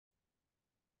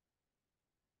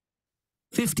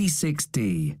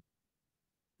56D.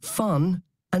 Fun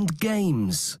and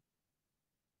games.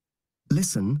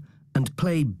 Listen and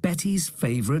play Betty's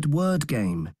favourite word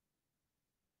game.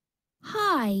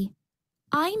 Hi,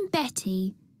 I'm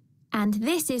Betty, and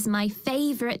this is my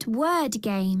favourite word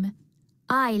game.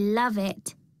 I love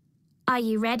it. Are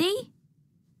you ready?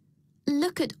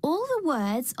 Look at all the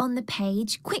words on the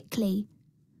page quickly.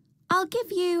 I'll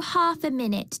give you half a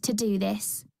minute to do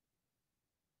this.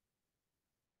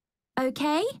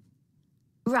 OK?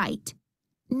 Right.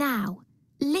 Now,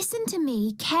 listen to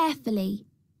me carefully.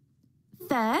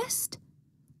 First,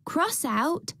 cross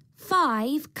out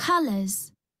 5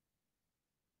 colours.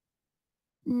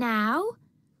 Now,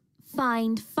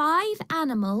 find 5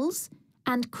 animals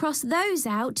and cross those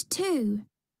out too.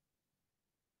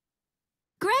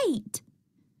 Great!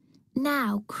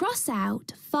 Now cross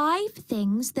out 5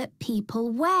 things that people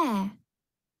wear.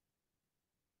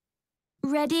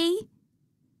 Ready?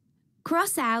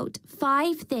 Cross out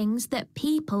 5 things that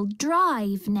people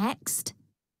drive next.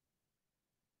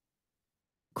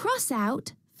 Cross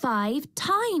out 5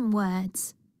 time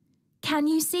words. Can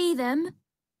you see them?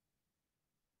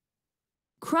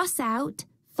 Cross out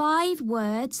 5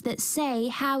 words that say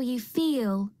how you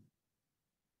feel.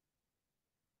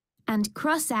 And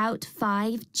cross out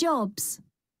 5 jobs.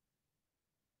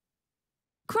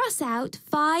 Cross out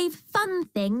 5 fun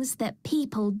things that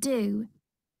people do.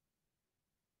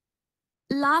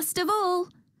 Last of all,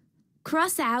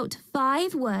 cross out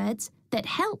 5 words that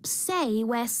help say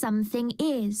where something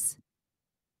is.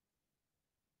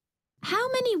 How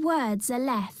many words are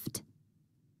left?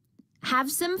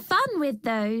 Have some fun with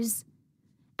those,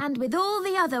 and with all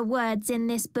the other words in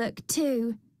this book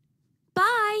too.